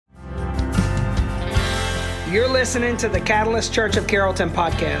You're listening to the Catalyst Church of Carrollton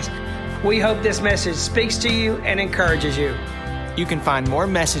podcast. We hope this message speaks to you and encourages you. You can find more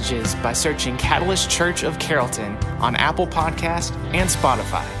messages by searching Catalyst Church of Carrollton on Apple Podcast and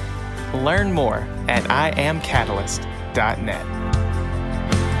Spotify. Learn more at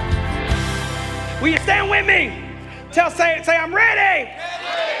iamcatalyst.net. Will you stand with me? Say I'm ready.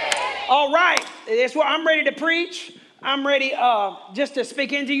 All right. That's what I'm ready to preach. I'm ready just to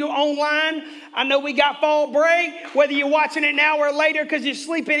speak into you online. I know we got fall break, whether you're watching it now or later because you're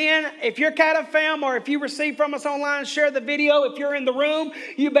sleeping in. If you're Cata fam or if you receive from us online, share the video. If you're in the room,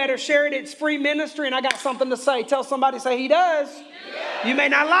 you better share it. It's free ministry, and I got something to say. Tell somebody, say, he does. Yeah. You may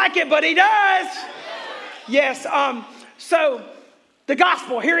not like it, but he does. Yes. So the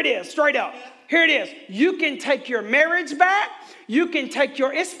gospel, here it is, straight up. Here it is. You can take your marriage back. You can take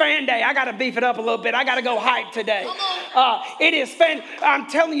it's fan day. I got to beef it up a little bit. I got to go hype today. It is fan. I'm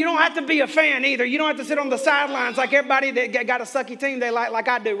telling you, you don't have to be a fan either. You don't have to sit on the sidelines like everybody that got a sucky team they like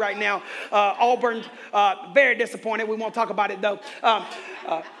I do right now. Auburn, very disappointed. We won't talk about it though.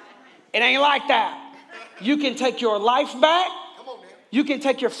 It ain't like that. You can take your life back. You can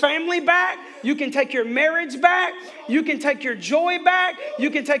take your family back. You can take your marriage back. You can take your joy back. You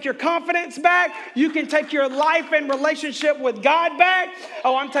can take your confidence back. You can take your life and relationship with God back.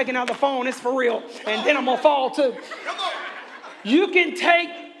 Oh, I'm taking out the phone. It's for real. And then I'm going to fall too. You can take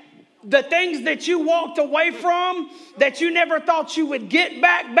the things that you walked away from that you never thought you would get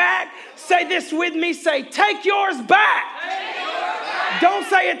back. Say this with me. Say, take yours back. Don't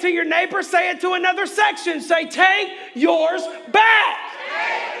say it to your neighbor. Say it to another section. Say, take yours back.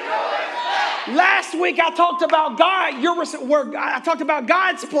 Last week I talked about God. I talked about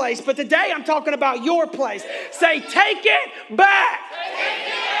God's place, but today I'm talking about your place. Say, take it back.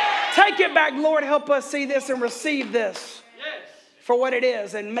 Take it back. Lord, help us see this and receive this for what it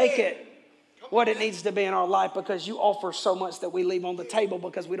is and make it what it needs to be in our life, because you offer so much that we leave on the table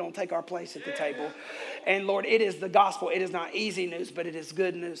because we don't take our place at the table. And Lord, it is the gospel. It is not easy news, but it is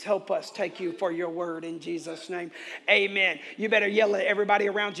good news. Help us take you for your word in Jesus' name. Amen. You better yell at everybody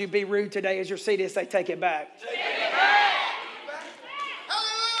around you. Be rude today as you're seated. Say, take it back. Take it back.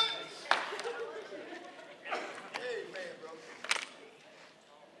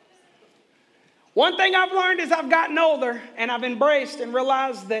 One thing I've learned as I've gotten older and I've embraced and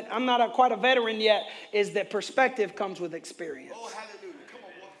realized that I'm not quite a veteran yet is that perspective comes with experience. Oh, hallelujah. Come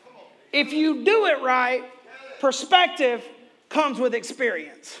on. If you do it right, perspective comes with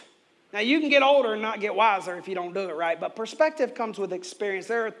experience. Now, you can get older and not get wiser if you don't do it right, but perspective comes with experience.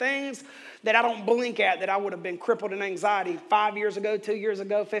 There are things that I don't blink at that I would have been crippled in anxiety 5 years ago, 2 years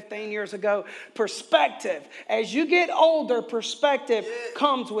ago, 15 years ago. Perspective. As you get older, perspective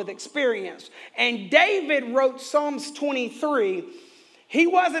comes with experience. And David wrote Psalms 23. He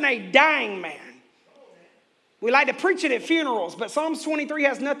wasn't a dying man. We like to preach it at funerals, but Psalms 23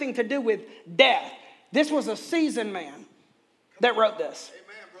 has nothing to do with death. This was a seasoned man that wrote this.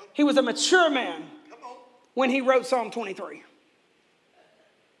 He was a mature man when he wrote Psalm 23.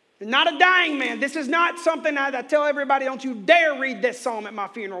 Not a dying man. This is not something I tell everybody, don't you dare read this psalm at my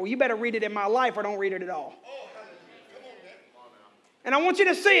funeral. You better read it in my life or don't read it at all. And I want you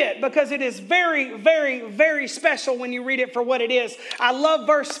to see it because it is very, very, very special when you read it for what it is. I love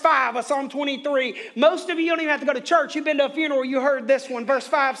verse 5 of Psalm 23. Most of you don't even have to go to church. You've been to a funeral. You heard this one. Verse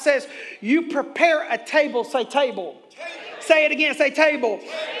 5 says, you prepare a table. Say table. Say it again. Say table.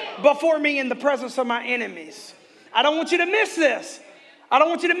 Before me in the presence of my enemies. I don't want you to miss this.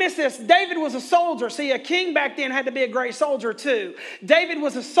 David was a soldier. See, a king back then had to be a great soldier too. David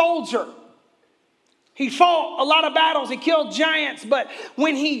was a soldier. He fought a lot of battles. He killed giants. But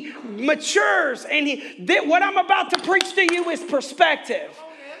when he matures what I'm about to preach to you is perspective.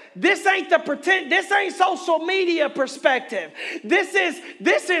 This ain't this ain't social media perspective. This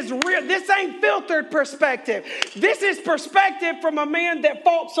is real. This ain't filtered perspective. This is perspective from a man that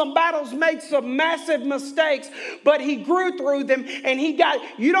fought some battles, made some massive mistakes, but he grew through them and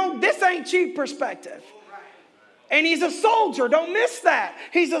this ain't cheap perspective. And he's a soldier. Don't miss that.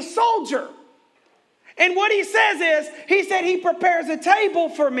 He's a soldier. And what he says is, he said he prepares a table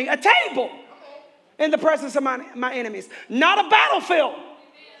for me, a table in the presence of my enemies, not a battlefield.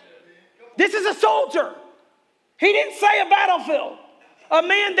 This is a soldier. He didn't say a battlefield. A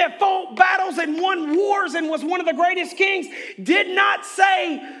man that fought battles and won wars and was one of the greatest kings did not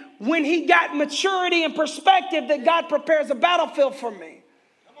say when he got maturity and perspective that God prepares a battlefield for me.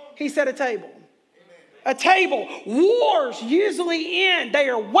 He said a table. A table. Wars usually end. They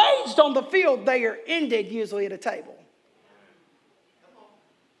are waged on the field. They are ended usually at a table.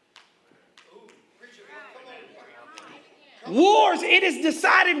 Wars, it is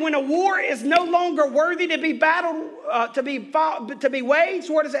decided when a war is no longer worthy to be battled, to be waged.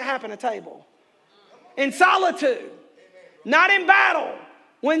 Where does it happen? A table. In solitude. Not in battle.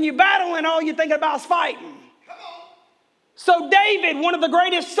 When you battle and all you think about is fighting. So David, one of the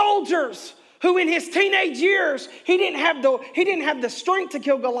greatest soldiers, who in his teenage years, he didn't have the strength to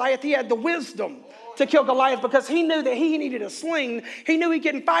kill Goliath. He had the wisdom to kill Goliath because he knew that he needed a sling. He knew he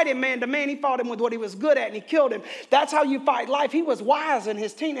couldn't fight him man to man. He fought him with what he was good at, and he killed him. That's how you fight life. He was wise in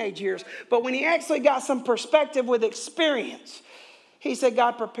his teenage years. But when he actually got some perspective with experience, he said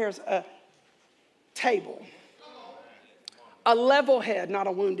God prepares a table. A level head, not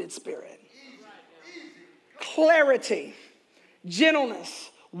a wounded spirit. Clarity, gentleness,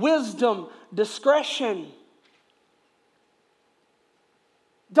 wisdom, discretion.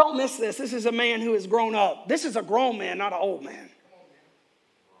 Don't miss this. This is a man who has grown up. This is a grown man, not an old man.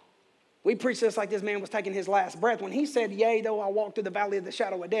 We preach this like this man was taking his last breath. When he said, yea, though I walk through the valley of the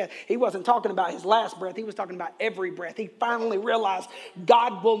shadow of death, he wasn't talking about his last breath. He was talking about every breath. He finally realized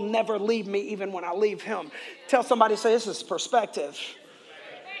God will never leave me even when I leave him. Tell somebody, say, this is perspective.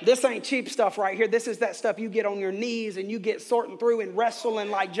 This ain't cheap stuff right here. This is that stuff you get on your knees and you get sorting through and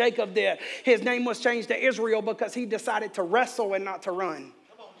wrestling like Jacob did. His name was changed to Israel because he decided to wrestle and not to run.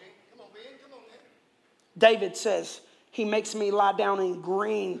 Come on, man. David says, he makes me lie down in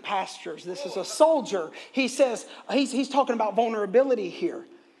green pastures. This is a soldier. He says, he's talking about vulnerability here.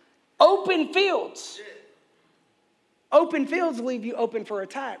 Open fields. Open fields leave you open for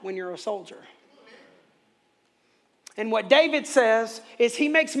attack when you're a soldier. And what David says is he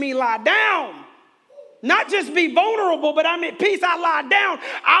makes me lie down. Not just be vulnerable, but I'm at peace. I lie down.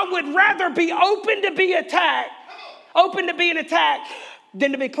 I would rather be open to be attacked, open to being attacked,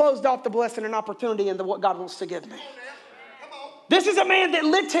 than to be closed off to blessing and opportunity and what God wants to give me. This is a man that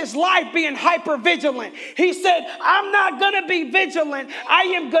lived his life being hyper vigilant. He said, I'm not going to be vigilant. I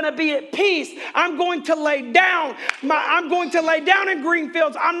am going to be at peace. I'm going to lay down. I'm going to lay down in green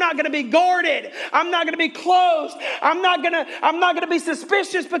fields. I'm not going to be guarded. I'm not going to be closed. I'm not going to be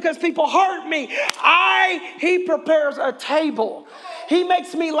suspicious because people hurt me. He prepares a table. He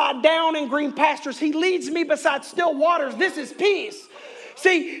makes me lie down in green pastures. He leads me beside still waters. This is peace.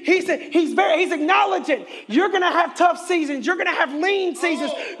 See, he's acknowledging you're going to have tough seasons. You're going to have lean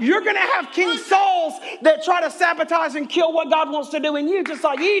seasons. You're going to have King Sauls that try to sabotage and kill what God wants to do in you, just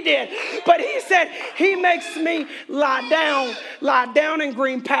like he did. But he said, he makes me lie down in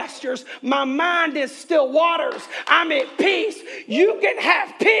green pastures. My mind is still waters. I'm at peace. You can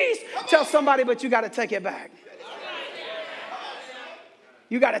have peace. Tell somebody, but you got to take it back.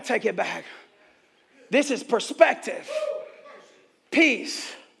 You got to take it back. This is perspective. Peace.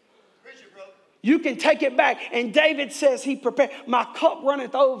 You can take it back. And David says he prepared, my cup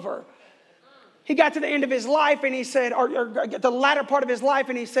runneth over. He got to the end of his life and he said, or the latter part of his life,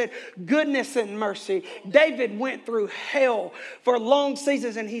 and he said, goodness and mercy. David went through hell for long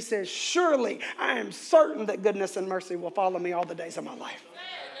seasons and he says, surely I am certain that goodness and mercy will follow me all the days of my life.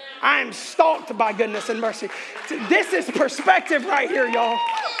 I am stalked by goodness and mercy. This is perspective right here, y'all.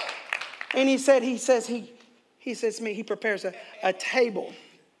 And he says to me, he prepares a table.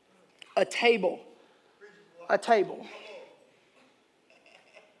 A table. A table.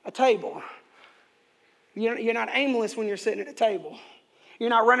 A table. You're not aimless when you're sitting at a table.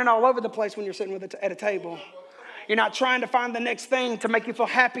 You're not running all over the place when you're sitting at a table. You're not trying to find the next thing to make you feel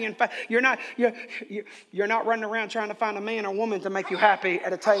happy. And you're not running around trying to find a man or woman to make you happy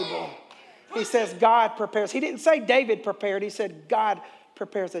at a table. He says God prepares. He didn't say David prepared. He said God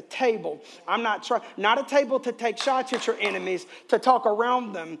prepares a table. Not a table to take shots at your enemies, to talk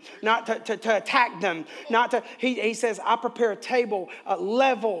around them, not to attack them. He says, I prepare a table, a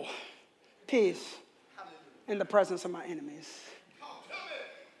level peace in the presence of my enemies.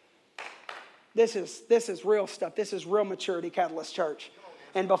 This is real stuff. This is real maturity, Catalyst Church.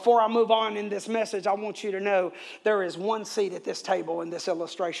 And before I move on in this message, I want you to know there is one seat at this table in this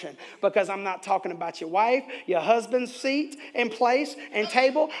illustration, because I'm not talking about your wife, your husband's seat and place and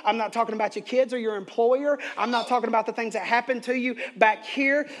table. I'm not talking about your kids or your employer. I'm not talking about the things that happen to you back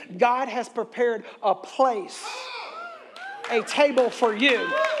here. God has prepared a place, a table for you.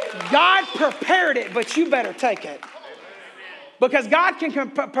 God prepared it, but you better take it. Because God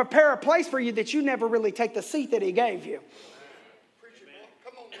can prepare a place for you that you never really take the seat that he gave you.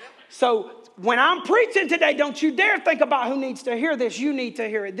 So when I'm preaching today, don't you dare think about who needs to hear this. You need to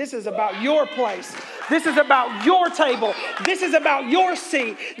hear it. This is about your place. This is about your table. This is about your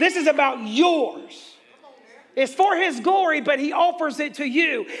seat. This is about yours. It's for his glory, but he offers it to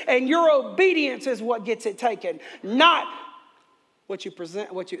you. And your obedience is what gets it taken, not what you present,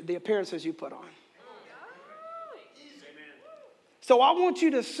 the appearances you put on. So I want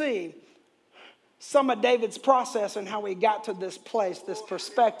you to see some of David's process and how he got to this place, this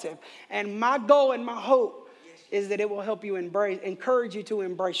perspective. And my goal and my hope is that it will help you encourage you to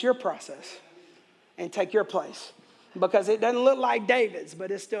embrace your process and take your place. Because it doesn't look like David's, but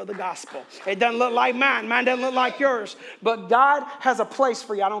it's still the gospel. It doesn't look like mine. Mine doesn't look like yours. But God has a place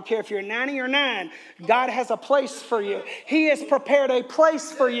for you. I don't care if you're 90 or 9. God has a place for you. He has prepared a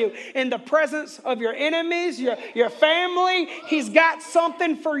place for you in the presence of your enemies, your family. He's got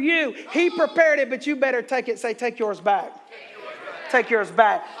something for you. He prepared it, but you better take it. Say, take yours back. Take yours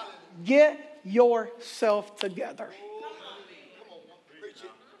back. Get yourself together.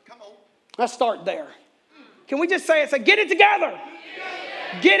 Let's start there. Can we just say it? Say, get it together.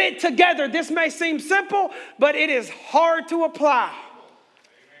 Get it together. This may seem simple, but it is hard to apply.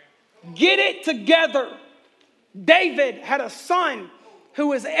 Get it together. David had a son who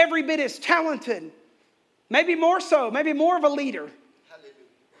was every bit as talented, maybe more so, maybe more of a leader.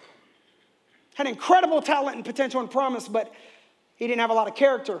 Had incredible talent and potential and promise, but he didn't have a lot of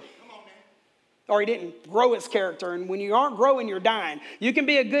character. Or he didn't grow his character. And when you aren't growing, you're dying. You can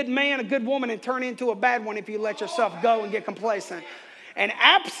be a good man, a good woman, and turn into a bad one if you let yourself go and get complacent. And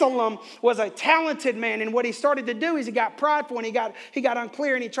Absalom was a talented man. And what he started to do is he got prideful and he got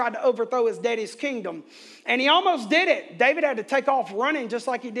unclear and he tried to overthrow his daddy's kingdom. And he almost did it. David had to take off running just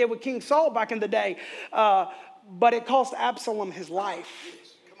like he did with King Saul back in the day. But it cost Absalom his life.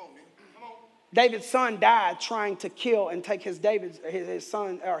 David's son died trying to kill and take his daddy's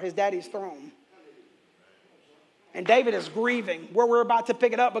throne. And David is grieving where we're about to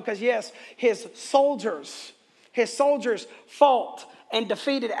pick it up because, yes, his soldiers fought and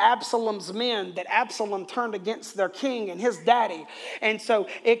defeated Absalom's men that Absalom turned against their king and his daddy. And so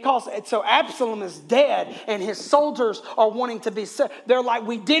Absalom is dead and his soldiers are wanting to be set. They're like,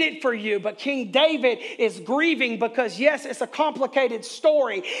 we did it for you. But King David is grieving because, yes, it's a complicated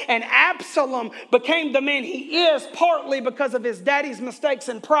story. And Absalom became the man he is partly because of his daddy's mistakes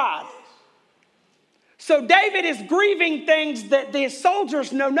and pride. So David is grieving things that the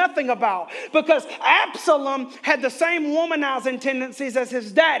soldiers know nothing about because Absalom had the same womanizing tendencies as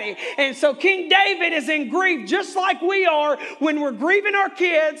his daddy. And so King David is in grief just like we are when we're grieving our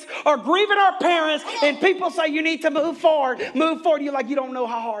kids or grieving our parents and people say you need to move forward. You're like, you don't know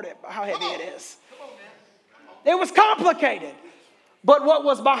how heavy it is. It was complicated. But what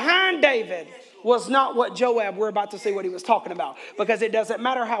was behind David was not what Joab, we're about to see what he was talking about. Because it doesn't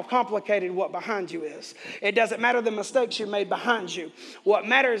matter how complicated what behind you is. It doesn't matter the mistakes you made behind you. What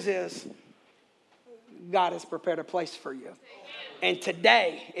matters is God has prepared a place for you. And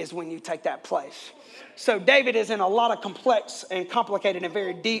today is when you take that place. So David is in a lot of complex and complicated and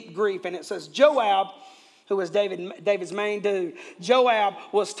very deep grief. And it says Joab, who was David's main dude, Joab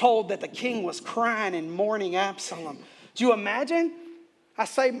was told that the king was crying and mourning Absalom. Do you imagine? I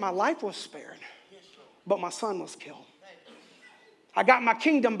say my life was spared, but my son was killed. I got my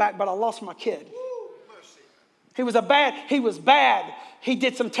kingdom back, but I lost my kid. He was bad. He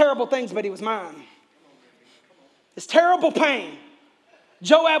did some terrible things, but he was mine. It's terrible pain.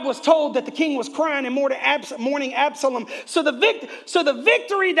 Joab was told that the king was crying and mourning Absalom. So the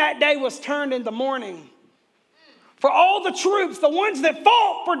victory that day was turned into mourning. For all the troops, the ones that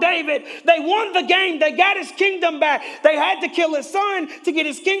fought for David, they won the game. They got his kingdom back. They had to kill his son to get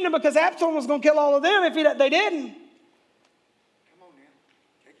his kingdom because Absalom was going to kill all of them if they didn't. Come on, man.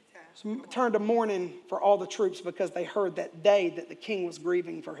 Take your time. So turned to mourning for all the troops because they heard that day that the king was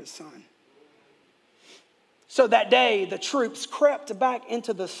grieving for his son. So that day, the troops crept back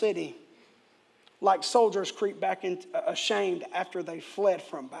into the city like soldiers creep back in ashamed after they fled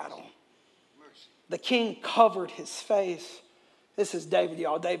from battle. The king covered his face. This is David,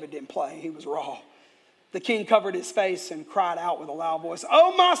 y'all. David didn't play. He was raw. The king covered his face and cried out with a loud voice,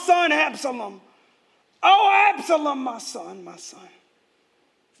 "Oh, my son, Absalom. Oh, Absalom, my son, my son."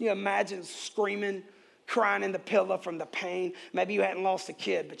 Can you imagine screaming, crying in the pillow from the pain? Maybe you hadn't lost a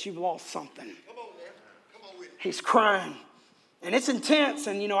kid, but you've lost something. Come on, man. Come on with it. He's crying. And it's intense.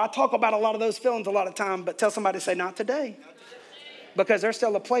 And, I talk about a lot of those feelings a lot of time, but tell somebody to say, not today. Because there's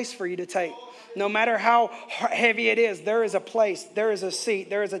still a place for you to take. No matter how heavy it is, there is a place, there is a seat,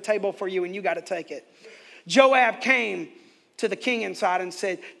 there is a table for you, and you got to take it. Joab came to the king inside and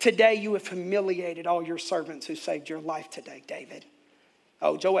said, "Today you have humiliated all your servants who saved your life today, David."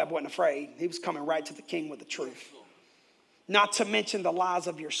 Oh, Joab wasn't afraid. He was coming right to the king with the truth. Not to mention the lies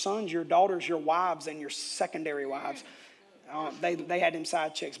of your sons, your daughters, your wives, and your secondary wives. They had them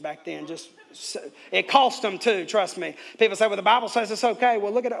side chicks back then. It cost them too, trust me. People say, well, the Bible says it's okay.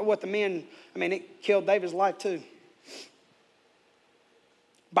 Well, look at what the men, it killed David's life too.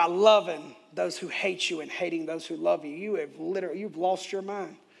 By loving those who hate you and hating those who love you. You've lost your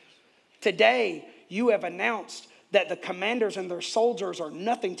mind. Today, you have announced that the commanders and their soldiers are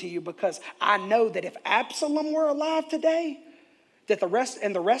nothing to you, because I know that if Absalom were alive today, that the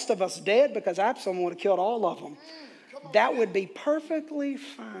rest of us dead, because Absalom would have killed all of them. That would be perfectly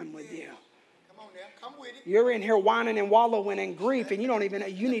fine with you. Come on now, come with it. You're in here whining and wallowing in grief, and you don't even know.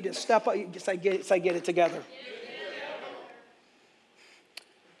 You need to step up. Say, get it together.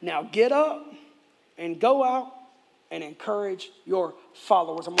 Now get up and go out and encourage your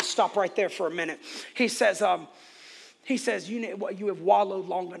followers. I'm going to stop right there for a minute. He says, you have wallowed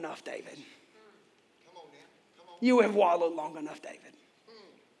long enough, David. Come on now. Come on. You have wallowed long enough, David.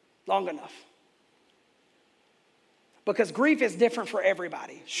 Long enough. Because grief is different for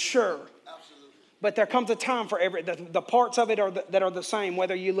everybody, sure. Absolutely. But there comes a time for the parts of it that are the same.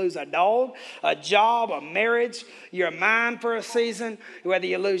 Whether you lose a dog, a job, a marriage, your mind for a season, whether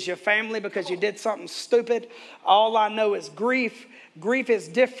you lose your family because you did something stupid. All I know is grief is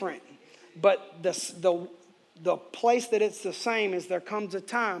different. But the place that it's the same is there comes a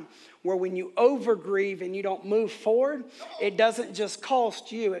time where when you overgrieve and you don't move forward, it doesn't just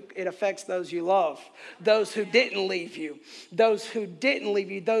cost you, it affects those you love, those who didn't leave you, those who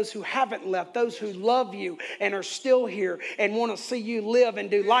haven't left, those who love you and are still here and want to see you live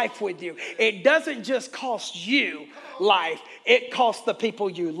and do life with you. It doesn't just cost you life, it costs the people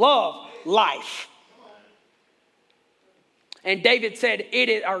you love life. And Joab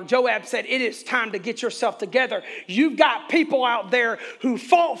said, it is time to get yourself together. You've got people out there who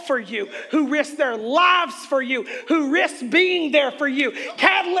fought for you, who risked their lives for you, who risked being there for you.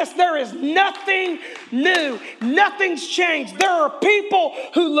 Catalyst, there is nothing new. Nothing's changed. There are people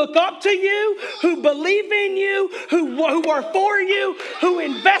who look up to you, who believe in you, who are for you, who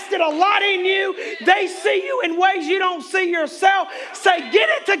invested a lot in you. They see you in ways you don't see yourself. Say, get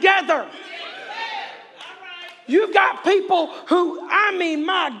it together. You've got people who,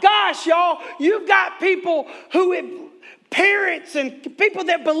 my gosh, y'all, you've got people who have parents and people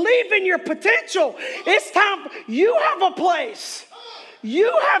that believe in your potential. It's time. You have a place.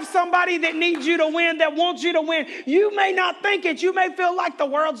 You have somebody that needs you to win, that wants you to win. You may not think it. You may feel like the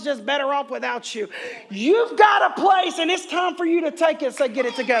world's just better off without you. You've got a place, and it's time for you to take it. Say, get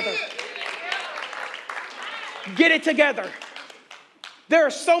it together. Get it together. There are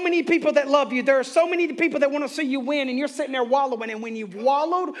so many people that love you. There are so many people that want to see you win, and you're sitting there wallowing. And when you've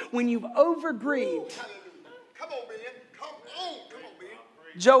wallowed, when you've overgrieved. Come on, man. Come on,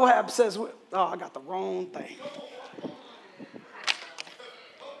 man. Joab says, I got the wrong thing.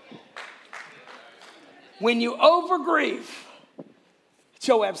 When you overgrieve,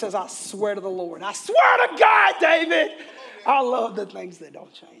 Joab says, I swear to the Lord. I swear to God, David. I love the things that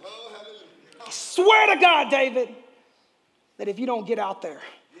don't change. I swear to God, David, that if you don't get out there,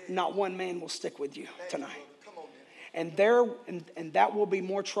 not one man will stick with you tonight. And that will be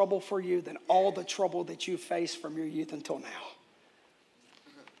more trouble for you than all the trouble that you faced from your youth until now.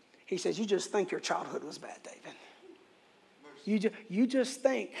 He says, you just think your childhood was bad, David. You just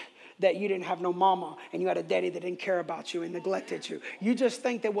think that you didn't have no mama and you had a daddy that didn't care about you and neglected you. You just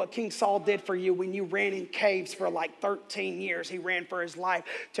think that what King Saul did for you when you ran in caves for like 13 years, he ran for his life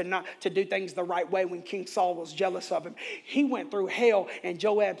to do things the right way when King Saul was jealous of him. He went through hell, and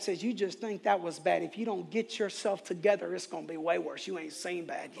Joab says, you just think that was bad. If you don't get yourself together, it's going to be way worse. You ain't seen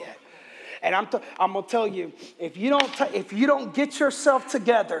bad yet. And I'm going to tell you, if you don't get yourself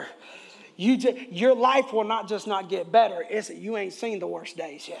together, your life will not just not get better. You ain't seen the worst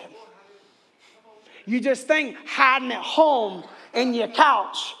days yet. You just think hiding at home in your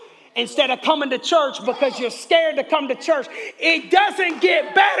couch instead of coming to church because you're scared to come to church. It doesn't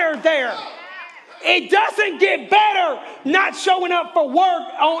get better there. It doesn't get better not showing up for work.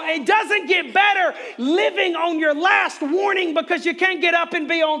 It doesn't get better living on your last warning because you can't get up and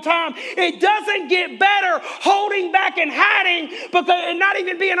be on time. It doesn't get better holding back and hiding and not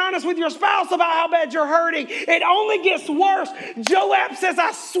even being honest with your spouse about how bad you're hurting. It only gets worse. Joab says,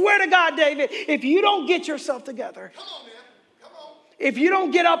 I swear to God, David, if you don't get yourself together, if you don't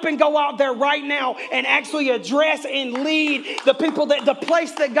get up and go out there right now and actually address and lead the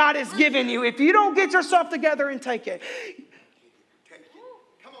place that God has given you, if you don't get yourself together and take it,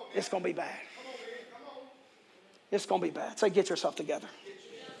 it's going to be bad. It's going to be bad. Say, get yourself together.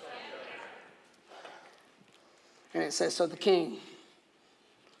 And it says, so the king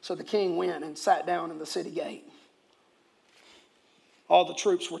went and sat down in the city gate. All the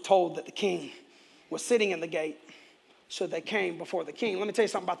troops were told that the king was sitting in the gate. So they came before the king. Let me tell you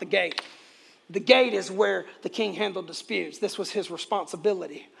something about the gate. The gate is where the king handled disputes. This was his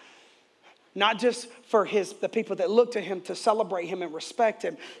responsibility. Not just for the people that look to him to celebrate him and respect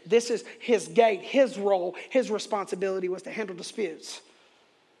him. This is his gate, his role, his responsibility was to handle disputes.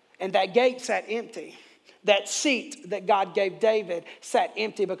 And that gate sat empty. That seat that God gave David sat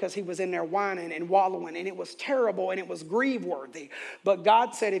empty because he was in there whining and wallowing, and it was terrible and it was grieve-worthy. But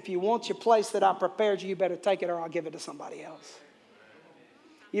God said, if you want your place that I prepared you, you better take it or I'll give it to somebody else.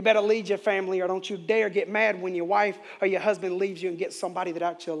 You better lead your family, or don't you dare get mad when your wife or your husband leaves you and get somebody that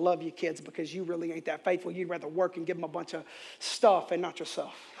actually love your kids, because you really ain't that faithful. You'd rather work and give them a bunch of stuff and not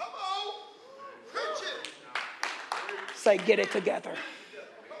yourself. Come on. Preach it. Say, get it together.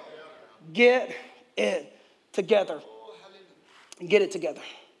 Get it together. Get it together.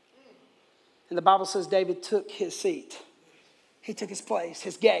 And the Bible says David took his seat. He took his place,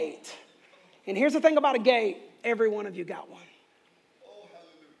 his gate. And here's the thing about a gate. Every one of you got one.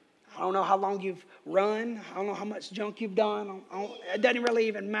 I don't know how long you've run. I don't know how much junk you've done. It doesn't really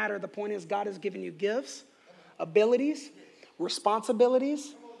even matter. The point is God has given you gifts, abilities,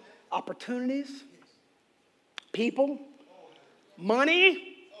 responsibilities, opportunities, people, money.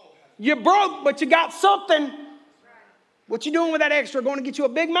 You're broke, but you got something. What you doing with that extra? Going to get you a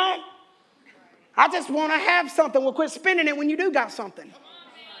Big Mac? I just want to have something. Well, quit spending it when you do got something.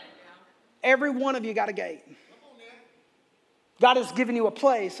 Every one of you got a gate. God has given you a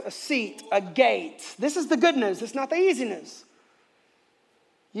place, a seat, a gate. This is the good news. It's not the easy news.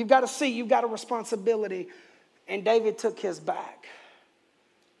 You've got a seat. You've got a responsibility. And David took his back.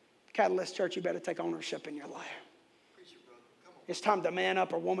 Catalyst Church, you better take ownership in your life. It's time to man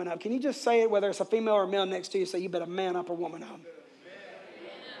up or woman up. Can you just say it, whether it's a female or a male next to you, say you better man up or woman up.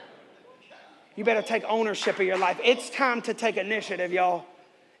 You better take ownership of your life. It's time to take initiative, y'all.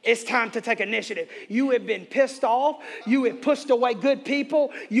 It's time to take initiative. You have been pissed off. You have pushed away good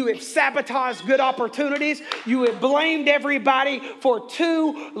people. You have sabotaged good opportunities. You have blamed everybody for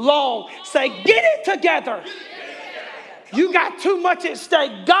too long. Say, get it together. You got too much at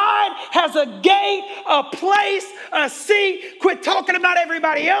stake. God has a gate, a place, a seat. Quit talking about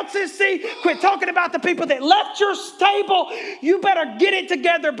everybody else's seat. Quit talking about the people that left your stable. You better get it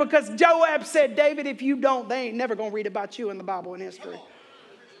together, because Joab said, David, if you don't, they ain't never going to read about you in the Bible and history.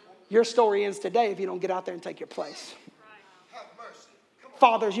 Your story ends today if you don't get out there and take your place.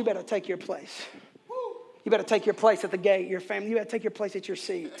 Fathers, you better take your place. You better take your place at the gate, your family. You better take your place at your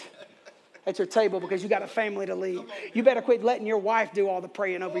seat, at your table, because you got a family to lead. You better quit letting your wife do all the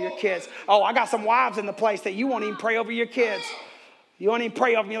praying over your kids. Oh, I got some wives in the place that you won't even pray over your kids. You won't even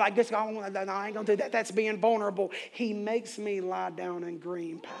pray over me like this. Oh, no, I ain't going to do that. That's being vulnerable. He makes me lie down in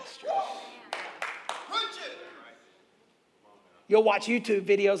green pastures. You'll watch YouTube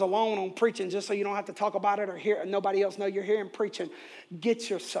videos alone on preaching just so you don't have to talk about it or hear nobody else know you're hearing preaching. Get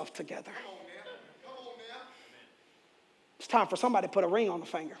yourself together. Come on now. It's time for somebody to put a ring on the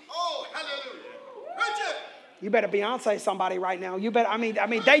finger. Oh, hallelujah. Preach it. You better Beyonce somebody right now. You better. I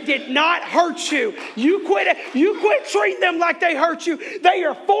mean, they did not hurt you. You quit treating them like they hurt you. They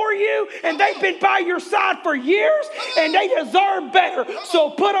are for you, and they've been by your side for years, and they deserve better.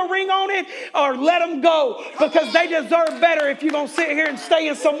 So put a ring on it or let them go, because they deserve better if you're going to sit here and stay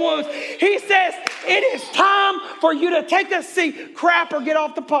in some wounds. He says, it is time for you to take a seat, crap, or get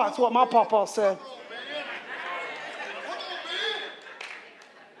off the pot. That's what my papa said.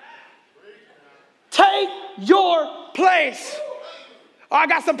 Take your place. Oh, I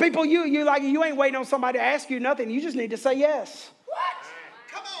got some people, you ain't waiting on somebody to ask you nothing. You just need to say yes. What?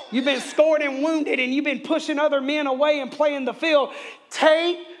 Come on. You've been scored and wounded, and you've been pushing other men away and playing the field.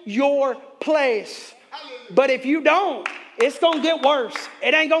 Take your place. But if you don't, it's going to get worse.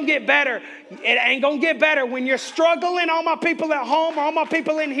 It ain't going to get better. It ain't going to get better. When you're struggling, all my people at home, all my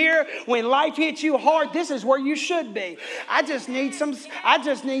people in here, when life hits you hard, this is where you should be. I just need some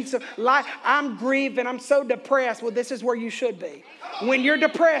life. I'm grieving. I'm so depressed. Well, this is where you should be. When you're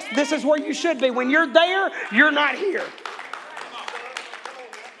depressed, this is where you should be. When you're there, you're not here.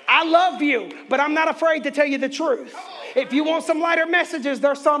 I love you, but I'm not afraid to tell you the truth. If you want some lighter messages,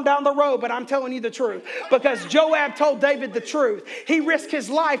 there's some down the road, but I'm telling you the truth. Because Joab told David the truth. He risked his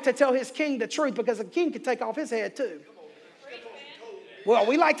life to tell his king the truth, because a king could take off his head too. Well,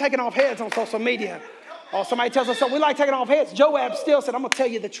 we like taking off heads on social media. Oh, somebody tells us something. We like taking off heads. Joab still said, I'm going to tell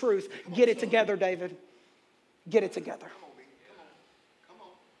you the truth. Get it together, David. Get it together.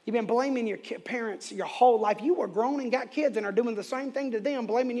 You've been blaming your parents your whole life. You were grown and got kids and are doing the same thing to them,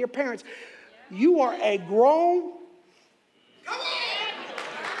 blaming your parents. You are a grown.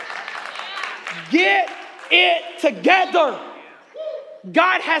 Get it together.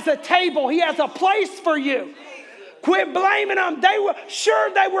 God has a table. He has a place for you. Quit blaming them.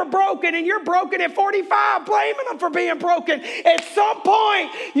 They were broken, and you're broken at 45, blaming them for being broken. At some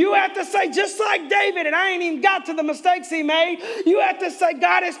point, you have to say, just like David, and I ain't even got to the mistakes he made, you have to say,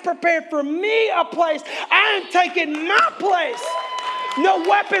 God has prepared for me a place. I am taking my place. No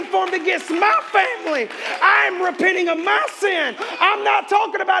weapon formed against my family. I am repenting of my sin. I'm not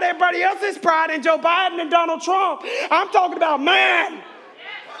talking about everybody else's pride and Joe Biden and Donald Trump. I'm talking about mine.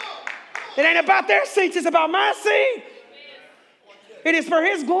 It ain't about their seats, it's about my seat. It is for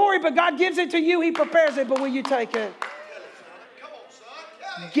his glory, but God gives it to you. He prepares it, but will you take it?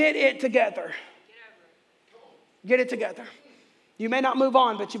 Get it together. Get it together. You may not move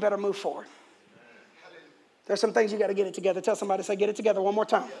on, but you better move forward. There's some things you got to get it together. Tell somebody, say, get it together one more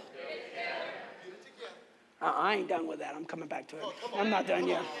time. I ain't done with that. I'm coming back to it. I'm not done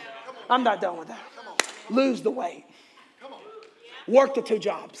yet. I'm not done with that. Lose the weight. Work the 2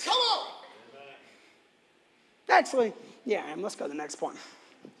 jobs. Come on. Actually, yeah, let's go to the next point.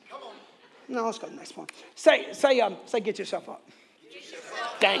 Come on. No, let's go to the next point. Say, get yourself up.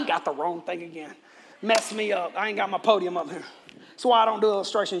 Dang, got the wrong thing again. Messed me up. I ain't got my podium up here. That's why I don't do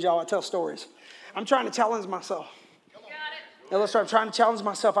illustrations, y'all. I tell stories. I'm trying to challenge myself. I'm trying to challenge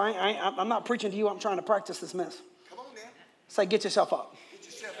myself. I'm not preaching to you. I'm trying to practice this mess. Come on now. Say, get yourself up. Get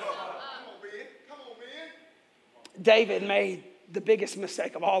yourself up. Come on, man. Come on, man. David made the biggest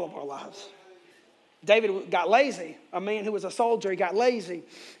mistake of all of our lives. David got lazy. A man who was a soldier, he got lazy.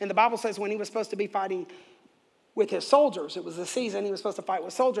 And the Bible says when he was supposed to be fighting with his soldiers, it was the season he was supposed to fight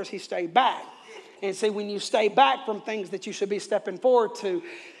with soldiers, he stayed back. And see, when you stay back from things that you should be stepping forward to,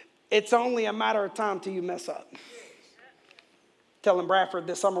 it's only a matter of time till you mess up. Telling Bradford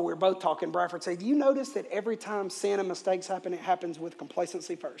this summer, we were both talking, Bradford said, do you notice that every time sin and mistakes happen, it happens with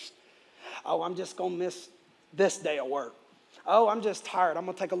complacency first? Oh, I'm just going to miss this day of work. Oh, I'm just tired. I'm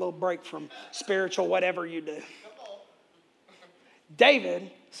going to take a little break from spiritual whatever you do. David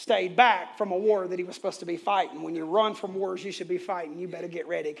stayed back from a war that he was supposed to be fighting. When you run from wars you should be fighting, you better get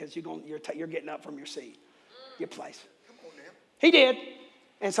ready because you're getting up from your seat, your place. He did.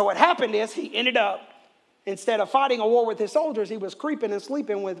 And so what happened is he ended up, instead of fighting a war with his soldiers, he was creeping and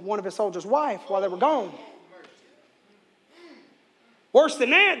sleeping with one of his soldiers' wife while they were gone. Worse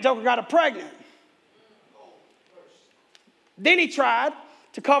than that, Joker got her pregnant. Then he tried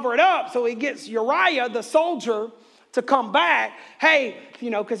to cover it up, so he gets Uriah, the soldier, to come back. Hey,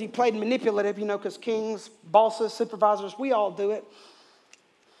 because he played manipulative, because kings, bosses, supervisors, we all do it.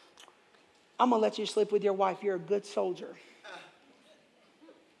 I'm going to let you sleep with your wife. You're a good soldier.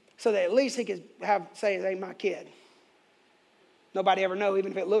 So that at least he could say it ain't my kid. Nobody ever know,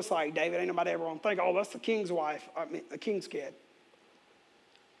 even if it looks like David, ain't nobody ever going to think, oh, that's the king's wife, the king's kid.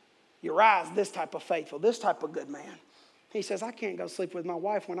 Uriah's this type of faithful, this type of good man. He says, I can't go sleep with my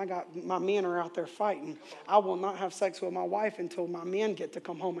wife when my men are out there fighting. I will not have sex with my wife until my men get to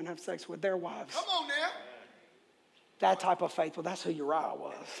come home and have sex with their wives. Come on now. That type of faithful, that's who Uriah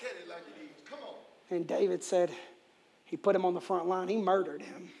was. Tell it like it is. Come on. And David said, he put him on the front line. He murdered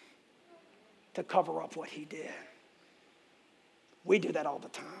him to cover up what he did. We do that all the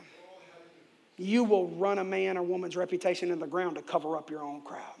time. You will run a man or woman's reputation in the ground to cover up your own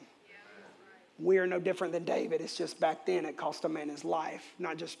crowd. We are no different than David. It's just back then it cost a man his life,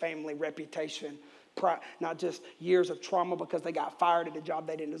 not just family, reputation, pride, not just years of trauma because they got fired at a job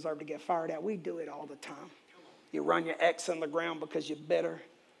they didn't deserve to get fired at. We do it all the time. You run your ex in the ground because you're bitter.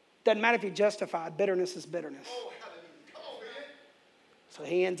 Doesn't matter if you're justified. Bitterness is bitterness. So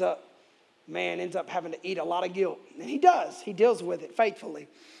he ends up having to eat a lot of guilt. And he does. He deals with it faithfully.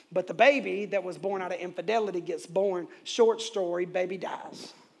 But the baby that was born out of infidelity gets born. Short story, baby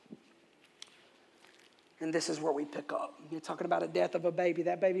dies. And this is where we pick up. You're talking about a death of a baby.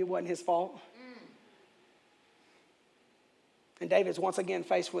 That baby wasn't his fault. And David's once again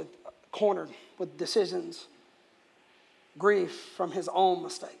cornered with decisions, grief from his own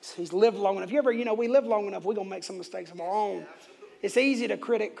mistakes. He's lived long enough. We live long enough, we're going to make some mistakes of our own. It's easy to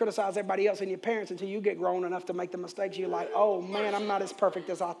criticize everybody else and your parents until you get grown enough to make the mistakes. You're like, oh man, I'm not as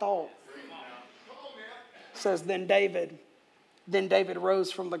perfect as I thought. It says, then David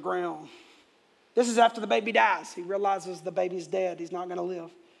rose from the ground. This is after the baby dies. He realizes the baby's dead. He's not going to live.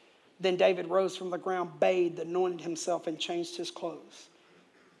 Then David rose from the ground, bathed, anointed himself, and changed his clothes.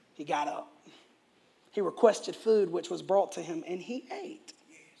 He got up. He requested food, which was brought to him, and he ate.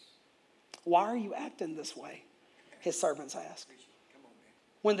 Why are you acting this way? His servants asked.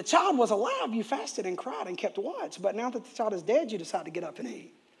 When the child was alive, you fasted and cried and kept watch. But now that the child is dead, you decide to get up and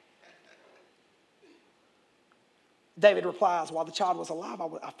eat. David replies, while the child was alive,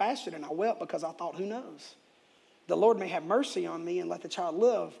 I fasted and I wept because I thought, who knows? The Lord may have mercy on me and let the child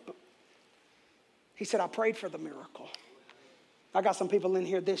live. But He said, I prayed for the miracle. I got some people in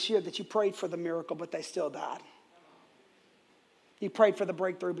here this year that you prayed for the miracle, but they still died. You prayed for the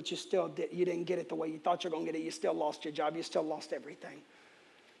breakthrough, but you didn't get it the way you thought you were going to get it. You still lost your job. You still lost everything.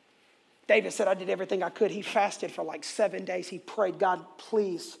 David said, I did everything I could. He fasted for like 7 days. He prayed, God,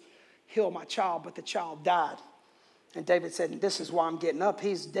 please heal my child, but the child died. And David said, this is why I'm getting up.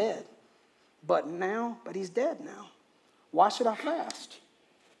 He's dead. But he's dead now. Why should I fast?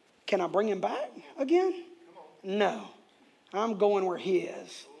 Can I bring him back again? No. I'm going where he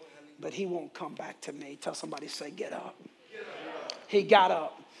is. But he won't come back to me. Tell somebody, say, get up. He got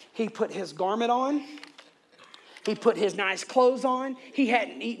up. He put his garment on. He put his nice clothes on. He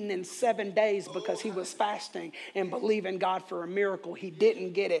hadn't eaten in 7 days because he was fasting and believing God for a miracle. He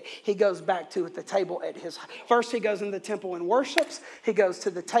didn't get it. He goes back to the table at his, first he goes in the temple and worships. He goes to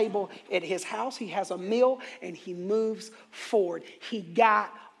the table at his house. He has a meal and he moves forward. He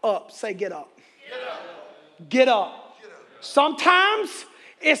got up. Say, get up. Get up. Get up. Sometimes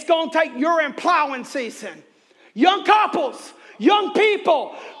it's going to take, you're in plowing season. Young couples, young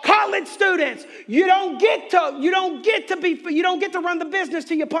people, college students, you don't get to run the business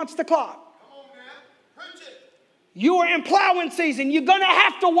till you punch the clock. Come on, man. Preach it. You are in plowing season. You're going to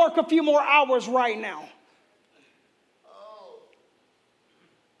have to work a few more hours right now.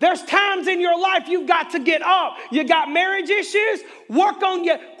 There's times in your life you've got to get up. You got marriage issues?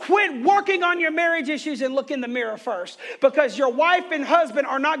 Quit working on your marriage issues and look in the mirror first. Because your wife and husband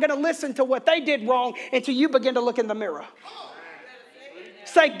are not going to listen to what they did wrong until you begin to look in the mirror.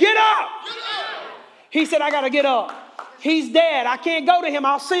 Say, get up. He said, I got to get up. He's dead. I can't go to him.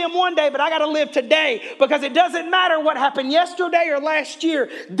 I'll see him one day, but I got to live today. Because it doesn't matter what happened yesterday or last year.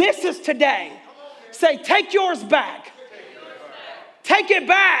 This is today. Say, take yours back. Take it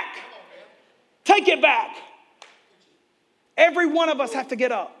back. Take it back. Every one of us have to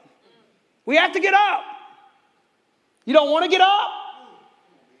get up. We have to get up. You don't want to get up?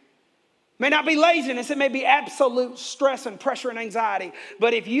 May not be laziness. It may be absolute stress and pressure and anxiety.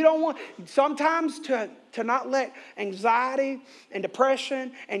 But if you don't want, sometimes to not let anxiety and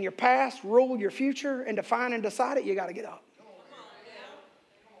depression and your past rule your future and define and decide it, you got to get up.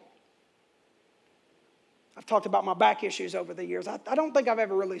 I've talked about my back issues over the years. I don't think I've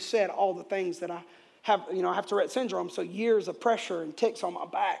ever really said all the things that I have. I have Tourette syndrome, so years of pressure and tics on my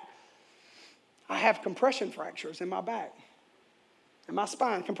back. I have compression fractures in my back. And my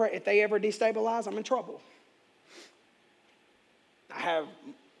spine, if they ever destabilize, I'm in trouble. I have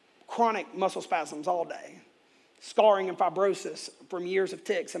chronic muscle spasms all day. Scarring and fibrosis from years of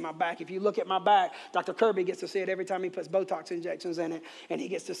tics in my back. If you look at my back, Dr. Kirby gets to see it every time he puts Botox injections in it. And he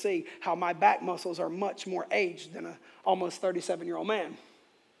gets to see how my back muscles are much more aged than an almost 37-year-old man.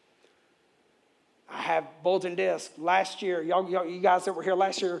 I have bulging discs. Last year, you guys that were here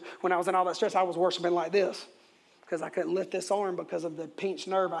last year, when I was in all that stress, I was worshiping like this. Because I couldn't lift this arm because of the pinched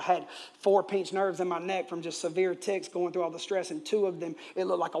nerve. I had 4 pinched nerves in my neck from just severe tics going through all the stress. And 2 of them, it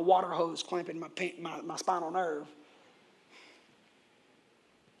looked like a water hose clamping my spinal nerve.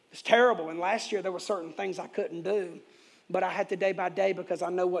 It's terrible. And last year, there were certain things I couldn't do. But I had to day by day because I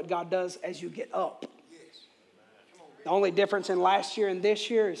know what God does as you get up. The only difference in last year and this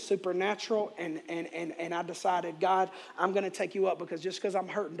year is supernatural. And I decided, God, I'm going to take you up because just because I'm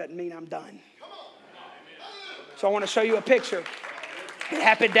hurting doesn't mean I'm done. So I want to show you a picture. It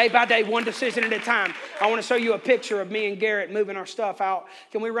happened day by day, one decision at a time. I want to show you a picture of me and Garrett moving our stuff out.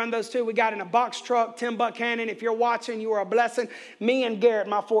 Can we run those two? We got in a box truck, 10 Buchanan. If you're watching, you are a blessing. Me and Garrett,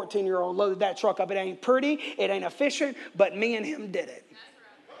 my 14-year-old, loaded that truck up. It ain't pretty, it ain't efficient, but me and him did it.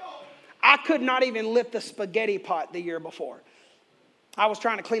 I could not even lift the spaghetti pot the year before. I was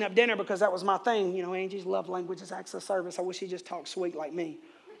trying to clean up dinner because that was my thing. Angie's love language is acts of service. I wish she just talked sweet like me.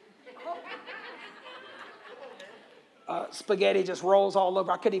 Spaghetti just rolls all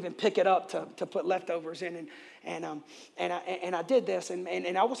over. I couldn't even pick it up to put leftovers in, and I did this,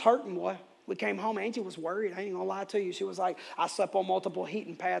 and I was hurting. Boy, we came home. Angie was worried. I ain't gonna lie to you. She was like, I slept on multiple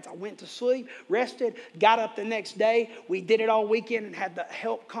heating pads. I went to sleep, rested, got up the next day. We did it all weekend and had the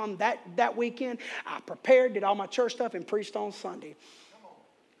help come that weekend. I prepared, did all my church stuff, and preached on Sunday.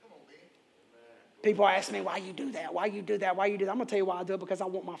 People ask me, why you do that? Why you do that? Why you do that? I'm going to tell you why I do it, because I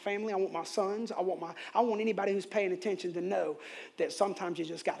want my family. I want my sons. I want anybody who's paying attention to know that sometimes you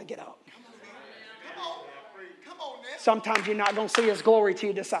just got to get up. Come on, sometimes you're not going to see his glory till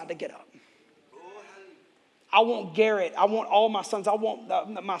you decide to get up. I want Garrett. I want all my sons. I want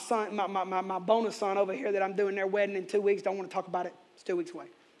my son, my bonus son over here that I'm doing their wedding in 2 weeks. Don't want to talk about it. It's 2 weeks away.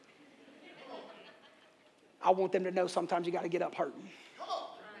 I want them to know sometimes you got to get up hurting.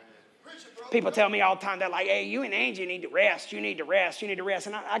 People tell me all the time, they're like, hey, you and Angie need to rest. You need to rest. You need to rest.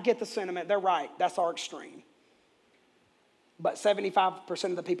 And I get the sentiment. They're right. That's our extreme. But 75%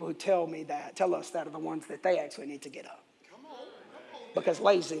 of the people who tell us that are the ones that they actually need to get up. Because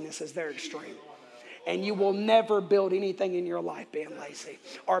laziness is their extreme. And you will never build anything in your life being lazy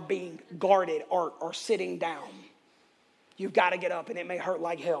or being guarded or sitting down. You've got to get up, and it may hurt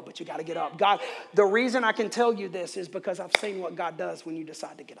like hell, but you got to get up. God, the reason I can tell you this is because I've seen what God does when you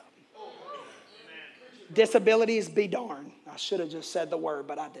decide to get up. Disabilities be darned. I should have just said the word,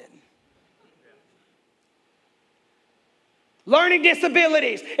 but I didn't. Learning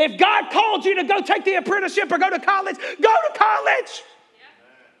disabilities. If God called you to go take the apprenticeship or go to college, go to college.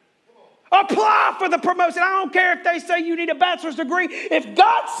 Apply for the promotion. I don't care if they say you need a bachelor's degree. If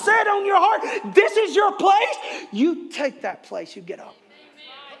God said on your heart, this is your place, you take that place. You get up.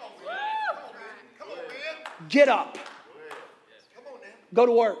 Get up. Go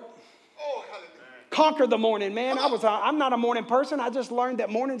to work. Conquer the morning, man. I'm not a morning person. I just learned that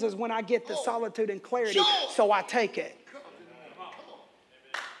mornings is when I get the solitude and clarity, so I take it.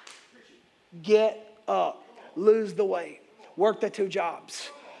 Get up. Lose the weight. Work the 2 jobs.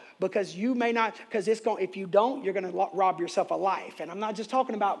 Because you may not, if you don't, you're going to rob yourself of life. And I'm not just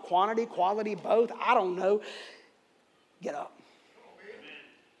talking about quantity, quality, both. I don't know. Get up.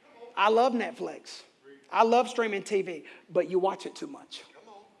 I love Netflix. I love streaming TV, but you watch it too much.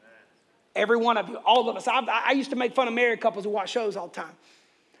 Every one of you, all of us. I used to make fun of married couples who watch shows all the time.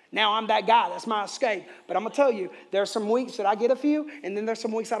 Now I'm that guy. That's my escape. But I'm going to tell you, there are some weeks that I get a few, and then there's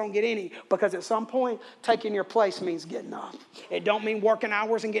some weeks I don't get any. Because at some point, taking your place means getting up. It don't mean working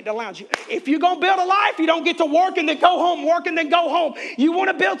hours and getting to lounge. If you're going to build a life, you don't get to work and then go home, work and then go home. You want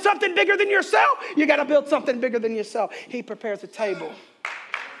to build something bigger than yourself? You got to build something bigger than yourself. He prepares a table.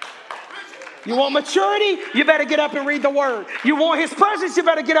 You want maturity? You better get up and read the word. You want his presence? You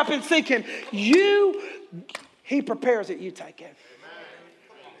better get up and seek him. He prepares it. You take it.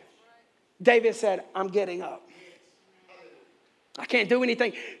 David said, I'm getting up. I can't do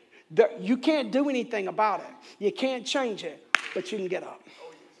anything. You can't do anything about it. You can't change it, but you can get up.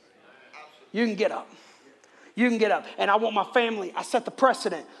 You can get up. You can get up. And I want my family. I set the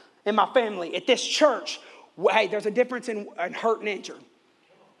precedent in my family. At this church, hey, there's a difference in hurt and injured.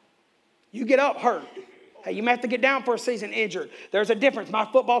 You get up hurt. Hey, you may have to get down for a season injured. There's a difference. My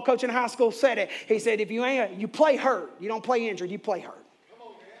football coach in high school said it. He said, if you play hurt. You don't play injured, you play hurt.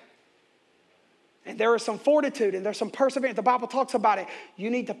 And there is some fortitude and there's some perseverance. The Bible talks about it. You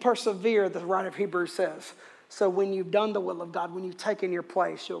need to persevere, the writer of Hebrews says. So when you've done the will of God, when you've taken your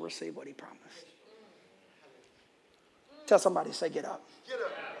place, you'll receive what he promised. Tell somebody, say, get up. Get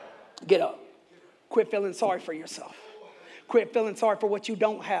up. Get up. Quit feeling sorry for yourself. Quit feeling sorry for what you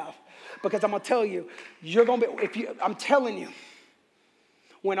don't have. Because I'm going to tell you, I'm telling you,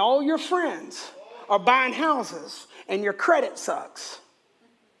 when all your friends are buying houses and your credit sucks,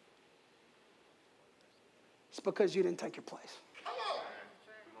 it's because you didn't take your place.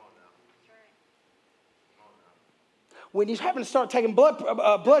 When you're having to start taking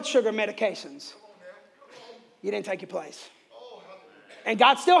blood sugar medications, you didn't take your place. And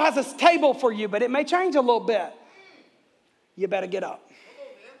God still has a table for you, but it may change a little bit. You better get up.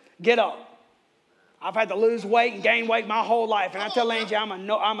 Get up. I've had to lose weight and gain weight my whole life. And I tell Angie,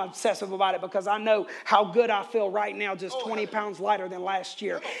 I'm obsessive about it because I know how good I feel right now, just 20 pounds lighter than last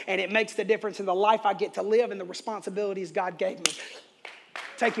year. And it makes the difference in the life I get to live and the responsibilities God gave me.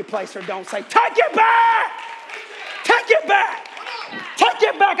 Take your place or don't. Say, take it back. Take it back. Take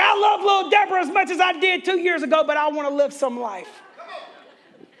it back. I love little Deborah as much as I did 2 years ago, but I want to live some life.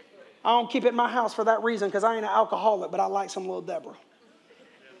 I don't keep it in my house for that reason because I ain't an alcoholic, but I like some little Deborah.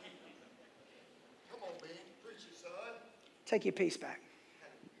 Take your peace back.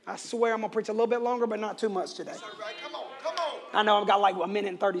 I swear I'm going to preach a little bit longer, but not too much today. Come on, come on. I know I've got like a minute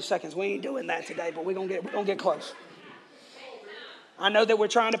and 30 seconds. We ain't doing that today, but we're going to get close. I know that we're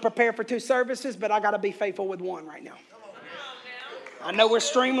trying to prepare for 2 services, but I got to be faithful with 1 right now. I know we're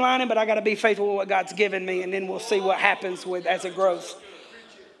streamlining, but I got to be faithful with what God's given me, and then we'll see what happens as it grows.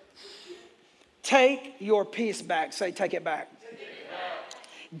 Take your peace back. Say, take it back.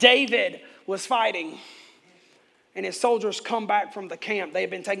 David was fighting. And his soldiers come back from the camp. They have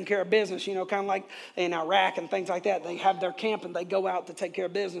been taking care of business, kind of like in Iraq and things like that. They have their camp and they go out to take care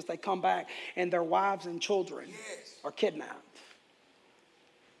of business. They come back and their wives and children are kidnapped.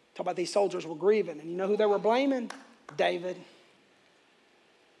 Talk about these soldiers were grieving. And you know who they were blaming? David.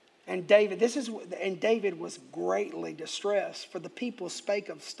 And David was greatly distressed, for the people spake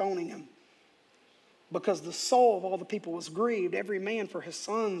of stoning him. because the soul of all the people was grieved, every man for his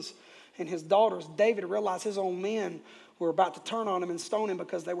sons and his daughters. David realized his own men were about to turn on him and stone him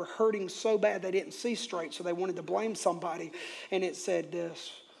because they were hurting so bad they didn't see straight, so they wanted to blame somebody. And it said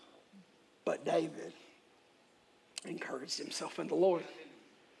this, but David encouraged himself in the Lord,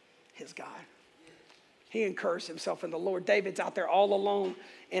 his God. He encouraged himself in the Lord. David's out there all alone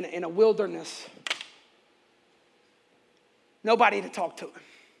in a wilderness. Nobody to talk to him.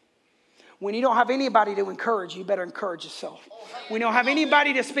 When you don't have anybody to encourage, you better encourage yourself. When you don't have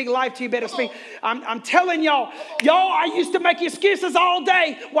anybody to speak life to, you better speak. I'm telling y'all, I used to make excuses all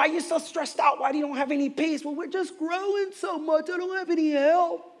day. Why are you so stressed out? Why do you don't have any peace? Well, we're just growing so much. I don't have any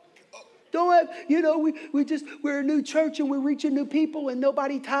help. Don't have, we're a new church and we're reaching new people and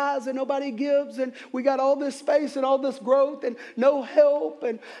nobody tithes and nobody gives and we got all this space and all this growth and no help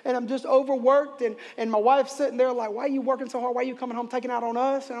and I'm just overworked and my wife's sitting there like, why are you working so hard? Why are you coming home taking out on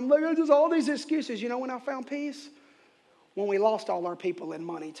us? And I'm like, just all these excuses. You know when I found peace? When we lost all our people in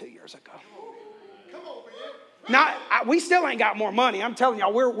money 2 years ago. Come on, man. We still ain't got more money. I'm telling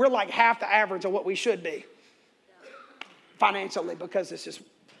y'all, we're like half the average of what we should be financially because it's just...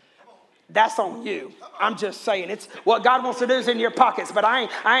 That's on you. I'm just saying. It's what God wants to do is in your pockets. But I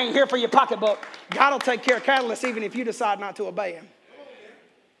ain't here for your pocketbook. God will take care of Catalyst even if you decide not to obey him.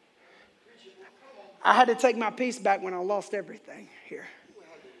 I had to take my peace back when I lost everything here.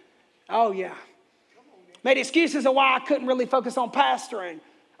 Oh, yeah. Made excuses of why I couldn't really focus on pastoring.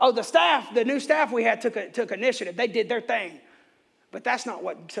 Oh, the new staff we had took initiative. They did their thing. But that's not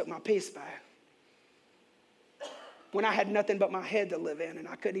what took my peace back. When I had nothing but my head to live in and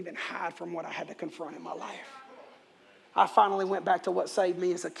I couldn't even hide from what I had to confront in my life. I finally went back to what saved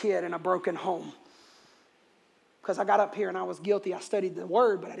me as a kid in a broken home. Because I got up here and I was guilty. I studied the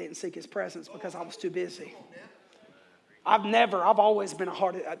word, but I didn't seek his presence because I was too busy. I've never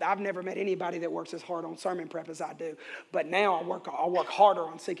met anybody that works as hard on sermon prep as I do. But now I work harder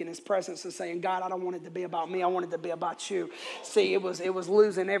on seeking his presence and saying, God, I don't want it to be about me. I want it to be about you. See, it was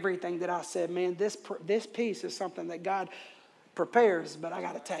losing everything that I said, man, this piece is something that God prepares, but I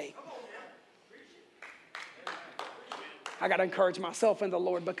got to take. I got to encourage myself in the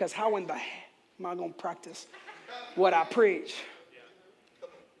Lord because how in the heck am I going to practice what I preach?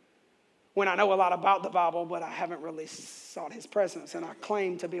 When I know a lot about the Bible, but I haven't really sought his presence. And I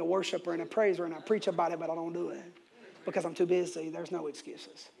claim to be a worshiper and a praiser, and I preach about it, but I don't do it because I'm too busy. There's no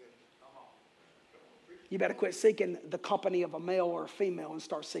excuses. You better quit seeking the company of a male or a female and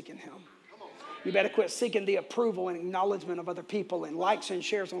start seeking him. You better quit seeking the approval and acknowledgement of other people and likes and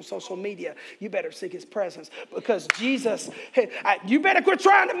shares on social media. You better seek his presence because Jesus, you better quit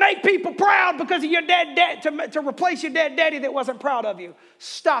trying to make people proud because of your dead dad, to replace your dead daddy that wasn't proud of you.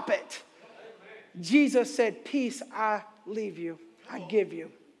 Stop it. Jesus said, peace I leave you, I give you.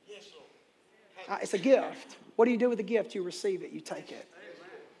 It's a gift. What do you do with the gift? You receive it, you take it.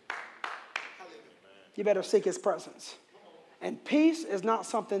 You better seek his presence. And peace is not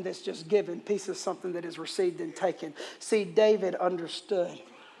something that's just given. Peace is something that is received and taken. See, David understood.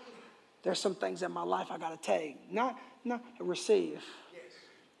 There's some things in my life I got to take. Not receive.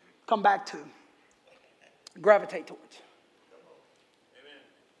 Come back to. Gravitate towards.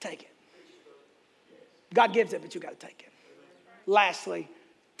 Take it. God gives it, but you got to take it. Lastly,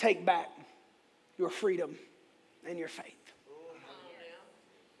 take back your freedom and your faith.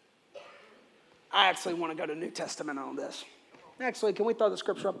 I actually want to go to New Testament on this. Actually, can we throw the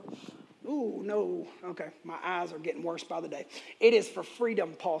scripture up? Ooh, no. Okay, my eyes are getting worse by the day. It is for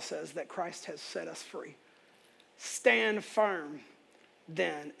freedom, Paul says, that Christ has set us free. Stand firm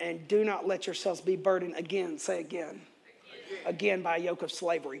then, and do not let yourselves be burdened again. Say again. Again by a yoke of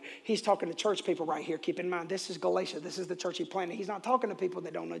slavery. He's talking to church people right here. Keep in mind, this is Galatia. This is the church he planted. He's not talking to people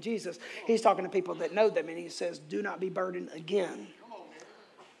that don't know Jesus. He's talking to people that know them. And he says, do not be burdened again.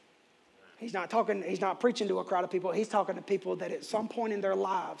 He's not preaching to a crowd of people. He's talking to people that at some point in their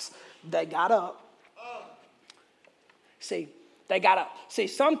lives, they got up. See, they got up. See,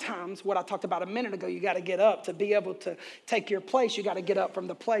 sometimes what I talked about a minute ago, you got to get up to be able to take your place. You got to get up from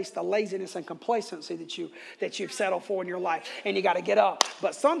the place, the laziness and complacency that you've settled for in your life. And you got to get up.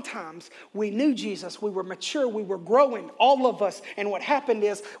 But sometimes we knew Jesus. We were mature. We were growing, all of us. And what happened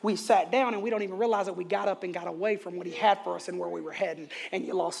is we sat down and we don't even realize that we got up and got away from what he had for us and where we were heading. And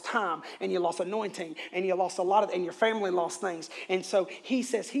you lost time and you lost anointing and you lost and your family lost things. And so he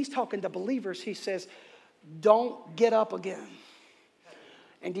says, he's talking to believers. He says, don't get up again.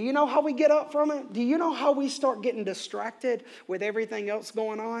 And do you know how we get up from it? Do you know how we start getting distracted with everything else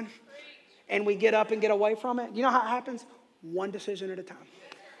going on? And we get up and get away from it? You know how it happens? One decision at a time.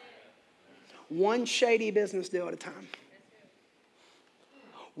 One shady business deal at a time.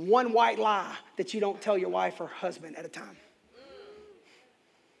 One white lie that you don't tell your wife or husband at a time.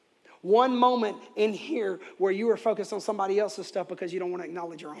 One moment in here where you are focused on somebody else's stuff because you don't want to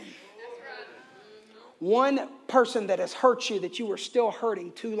acknowledge your own. One person that has hurt you that you were still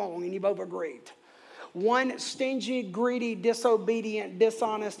hurting too long and you've overgrieved. One stingy, greedy, disobedient,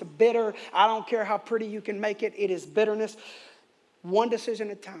 dishonest, bitter. I don't care how pretty you can make it. It is bitterness. One decision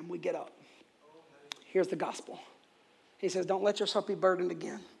at a time, we get up. Here's the gospel. He says, don't let yourself be burdened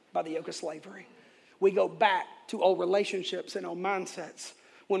again by the yoke of slavery. We go back to old relationships and old mindsets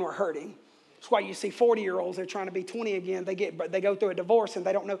when we're hurting. That's why you see 40-year-olds, they're trying to be 20 again. They go through a divorce and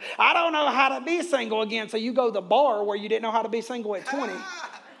they don't know. I don't know how to be single again. So you go to the bar where you didn't know how to be single at 20.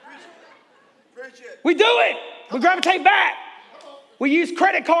 We do it. We gravitate back. We use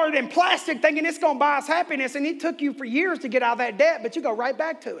credit card and plastic thinking it's going to buy us happiness. And it took you for years to get out of that debt, but you go right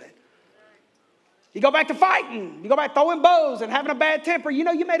back to it. You go back to fighting. You go back throwing bows and having a bad temper. You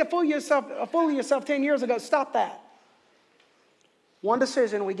know you made a fool of yourself 10 years ago. Stop that. One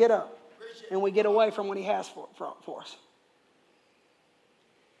decision, we get up. And we get away from what he has for us.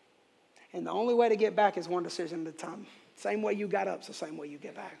 And the only way to get back is one decision at a time. Same way you got up, it's the same way you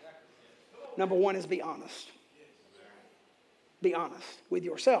get back. Number one is be honest. Be honest with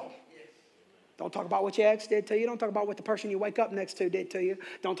yourself. Don't talk about what your ex did to you. Don't talk about what the person you wake up next to did to you.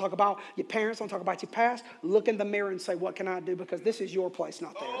 Don't talk about your parents. Don't talk about your past. Look in the mirror and say, what can I do? Because this is your place,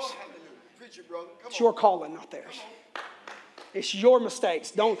 not theirs. It's your calling, not theirs. It's your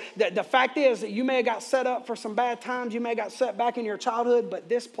mistakes. The fact is that you may have got set up for some bad times. You may have got set back in your childhood, but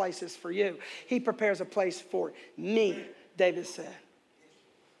this place is for you. He prepares a place for me, David said.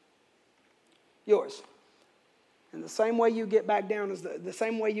 Yours. And the same way you get back down is the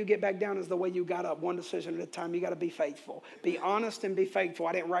same way you get back down is the way you got up, one decision at a time. You got to be faithful. Be honest and be faithful.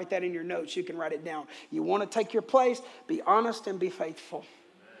 I didn't write that in your notes. You can write it down. You want to take your place, be honest and be faithful.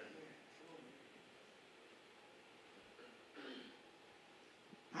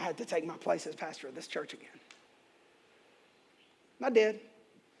 I had to take my place as pastor of this church again. I did.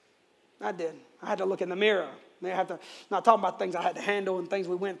 I had to look in the mirror. Not talking about things I had to handle and things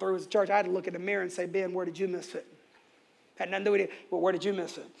we went through as a church. I had to look in the mirror and say, Ben, where did you miss it? Had nothing to do with it, but where did you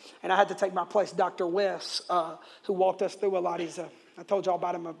miss it? And I had to take my place. Dr. West, who walked us through a lot. I told y'all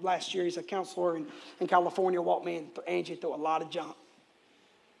about him last year. He's a counselor in California. Walked me and Angie through a lot of junk.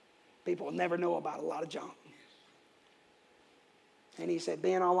 People will never know about a lot of junk. And he said,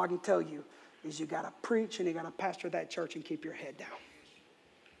 Ben, all I can tell you is you got to preach and you got to pastor that church and keep your head down.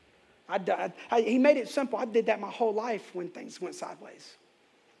 He made it simple. I did that my whole life when things went sideways.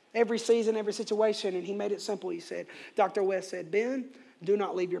 Every season, every situation, and he made it simple. He said, Dr. West said, Ben, do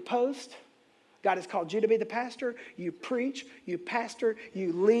not leave your post. God has called you to be the pastor. You preach, you pastor,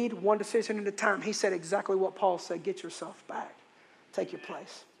 you lead one decision at a time. He said exactly what Paul said. Get yourself back. Take your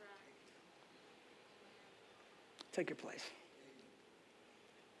place. Take your place.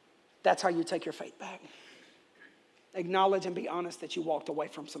 That's how you take your faith back. Acknowledge and be honest that you walked away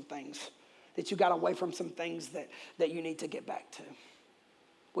from some things, that you got away from some things that you need to get back to.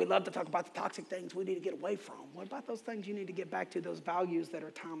 We love to talk about the toxic things we need to get away from. What about those things you need to get back to, those values that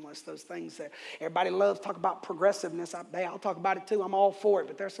are timeless, those things that everybody loves to talk about progressiveness. I'll talk about it too. I'm all for it,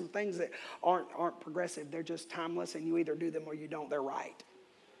 but there's some things that aren't progressive. They're just timeless, and you either do them or you don't. They're right.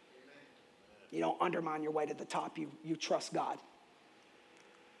 You don't undermine your way to the top. You trust God.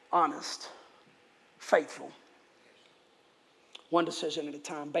 Honest, faithful. One decision at a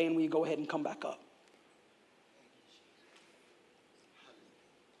time. Ben, will you go ahead and come back up?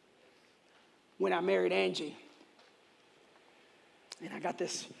 When I married Angie, and I got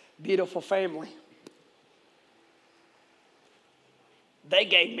this beautiful family, they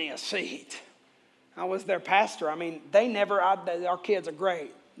gave me a seat. I was their pastor. I mean, our kids are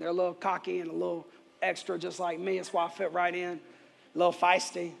great. They're a little cocky and a little extra just like me. That's why I fit right in. A little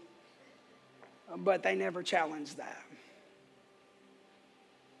feisty. But they never challenged that.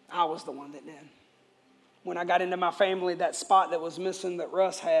 I was the one that did. When I got into my family, that spot that was missing that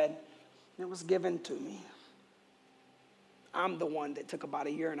Russ had, it was given to me. I'm the one that took about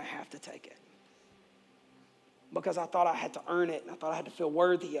 1.5 years to take it. Because I thought I had to earn it, and I thought I had to feel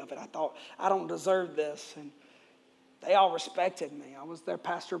worthy of it. I thought, I don't deserve this. And they all respected me. I was their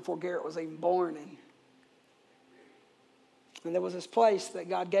pastor before Garrett was even born. And there was this place that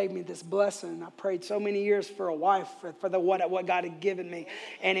God gave me, this blessing. I prayed so many years for a wife, for what God had given me.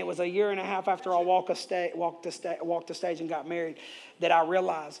 And it was 1.5 years after I walked the stage and got married that I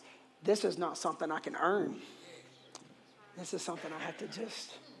realized this is not something I can earn. This is something I have to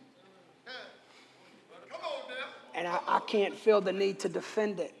just... And I can't feel the need to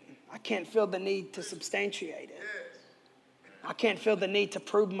defend it. I can't feel the need to substantiate it. I can't feel the need to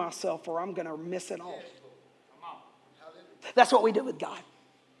prove myself or I'm going to miss it all. That's what we do with God.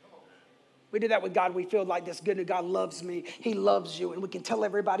 We do that with God. We feel like this good God loves me. He loves you. And we can tell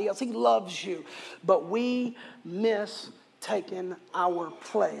everybody else he loves you. But we miss taking our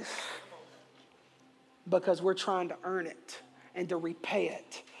place because we're trying to earn it and to repay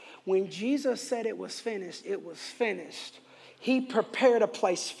it. When Jesus said it was finished, it was finished. He prepared a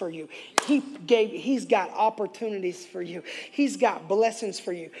place for you. He's got opportunities for you. He's got blessings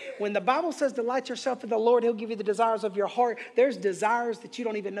for you. When the Bible says delight yourself in the Lord, he'll give you the desires of your heart. There's desires that you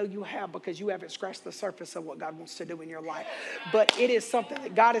don't even know you have because you haven't scratched the surface of what God wants to do in your life. But it is something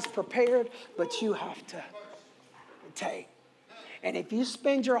that God has prepared, but you have to take. And if you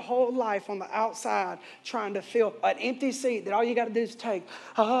spend your whole life on the outside trying to fill an empty seat that all you got to do is take,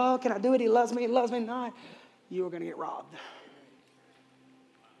 oh, can I do it? He loves me not, you are going to get robbed.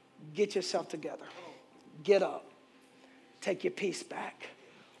 Get yourself together. Get up. Take your peace back.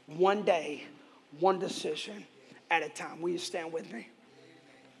 One day, one decision at a time. Will you stand with me?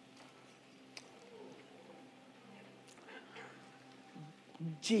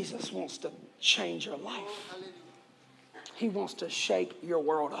 Jesus wants to change your life. He wants to shake your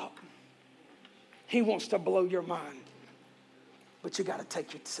world up. He wants to blow your mind. But you got to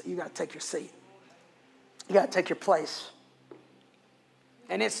take your seat. You got to take your place.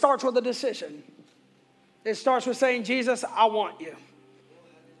 And it starts with a decision. It starts with saying, Jesus, I want you.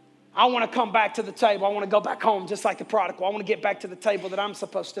 I want to come back to the table. I want to go back home just like the prodigal. I want to get back to the table that I'm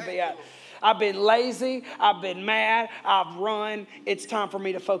supposed to be at. I've been lazy. I've been mad. I've run. It's time for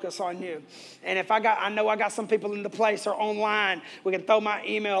me to focus on you. And if I know I got some people in the place or online, we can throw my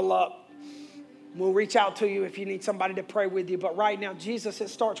email up. We'll reach out to you if you need somebody to pray with you. But right now, Jesus, it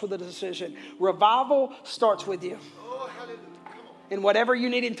starts with a decision. Revival starts with you. And whatever you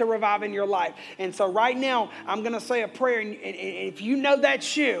need to revive in your life. And so right now, I'm going to say a prayer. And if you know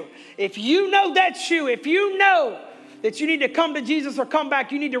that's you, if you know that you need to come to Jesus or come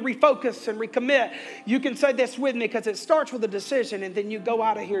back, you need to refocus and recommit, you can say this with me because it starts with a decision. And then you go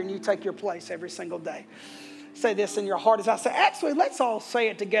out of here and you take your place every single day. Say this in your heart as I say. Actually, let's all say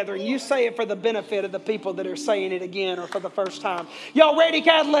it together. And you say it for the benefit of the people that are saying it again or for the first time. Y'all ready,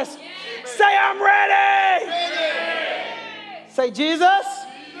 Catalyst? Yeah. Say, I'm ready. Say, Jesus,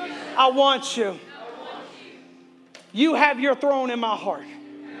 I want you. You have your throne in my heart.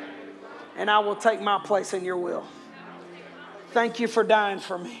 And I will take my place in your will. Thank you for dying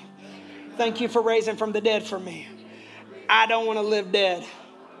for me. Thank you for raising from the dead for me. I don't want to live dead.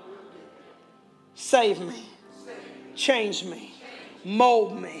 Save me. Change me.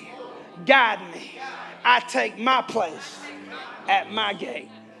 Mold me. Guide me. I take my place at my gate.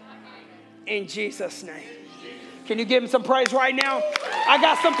 In Jesus' name. Can you give him some praise right now? I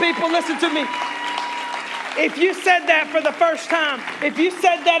got some people, listen to me. If you said that for the first time, if you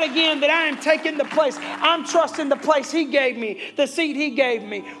said that again, that I am taking the place, I'm trusting the place he gave me, the seat he gave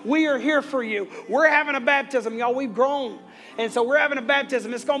me. We are here for you. We're having a baptism, y'all. We've grown. And so we're having a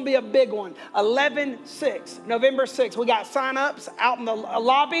baptism. It's going to be a big one. November 6th. We got sign-ups out in the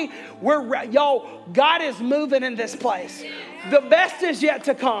lobby. Y'all, God is moving in this place. The best is yet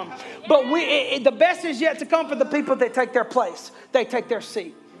to come. But the best is yet to come for the people that take their place. They take their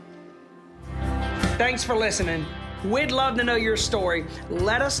seat. Thanks for listening. We'd love to know your story.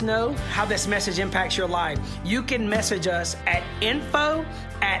 Let us know how this message impacts your life. You can message us at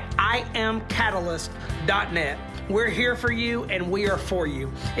info@iamcatalyst.net. We're here for you and we are for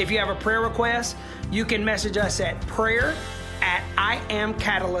you. If you have a prayer request, you can message us at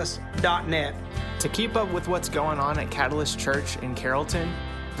prayer@iamcatalyst.net. To keep up with what's going on at Catalyst Church in Carrollton,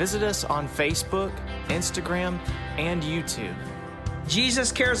 visit us on Facebook, Instagram, and YouTube.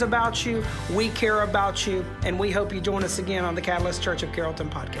 Jesus cares about you, we care about you, and we hope you join us again on the Catalyst Church of Carrollton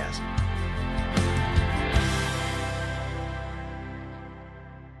podcast.